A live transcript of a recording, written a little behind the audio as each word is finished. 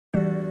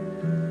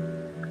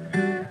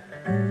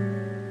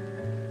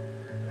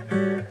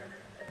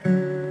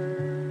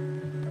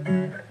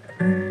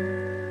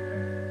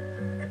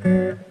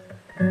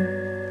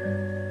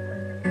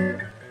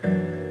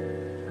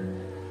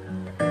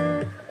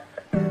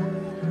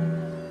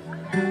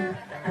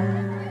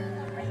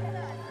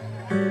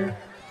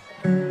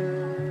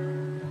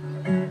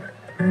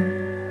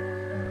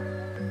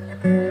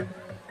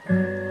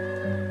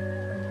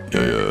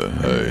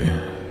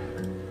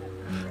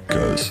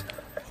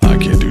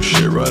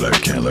right, I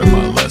can't learn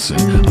my lesson.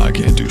 I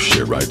can't do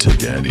shit right,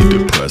 take any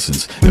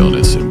depressants.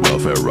 Illness and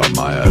welfare robbed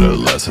my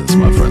adolescence.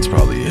 My friends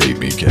probably hate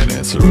me, can't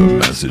answer a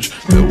message.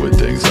 Filled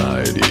with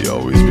anxiety,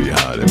 always be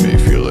hiding me.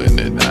 Feeling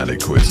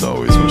inadequate's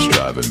always what's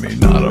driving me.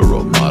 Not a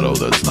role model,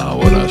 that's not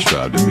what I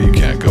strive to be.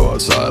 Can't go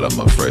outside, I'm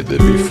afraid they'd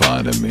be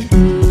finding me.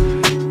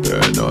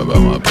 Paranoid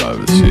about my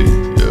privacy,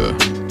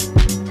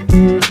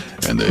 yeah.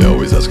 And they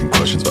always asking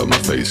questions about my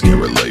face,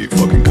 can't relate.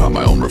 Fucking caught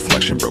my own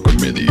reflection, broke a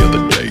mirror the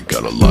other day.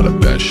 Got a lot of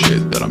bad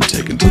shit that I'm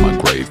taking to my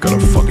grave. Got a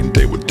fucking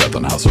date with death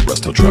on house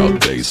arrest till trial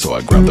days. So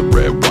I grab the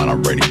red wine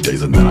on rainy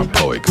days and then I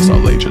poet. Cause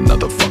I'll age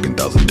another fucking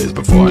 1,000 days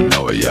before I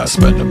know it. Yeah, I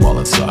spend them all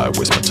inside,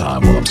 waste my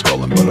time while I'm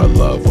scrolling. But I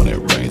love when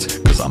it rains,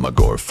 cause I'm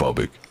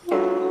agoraphobic.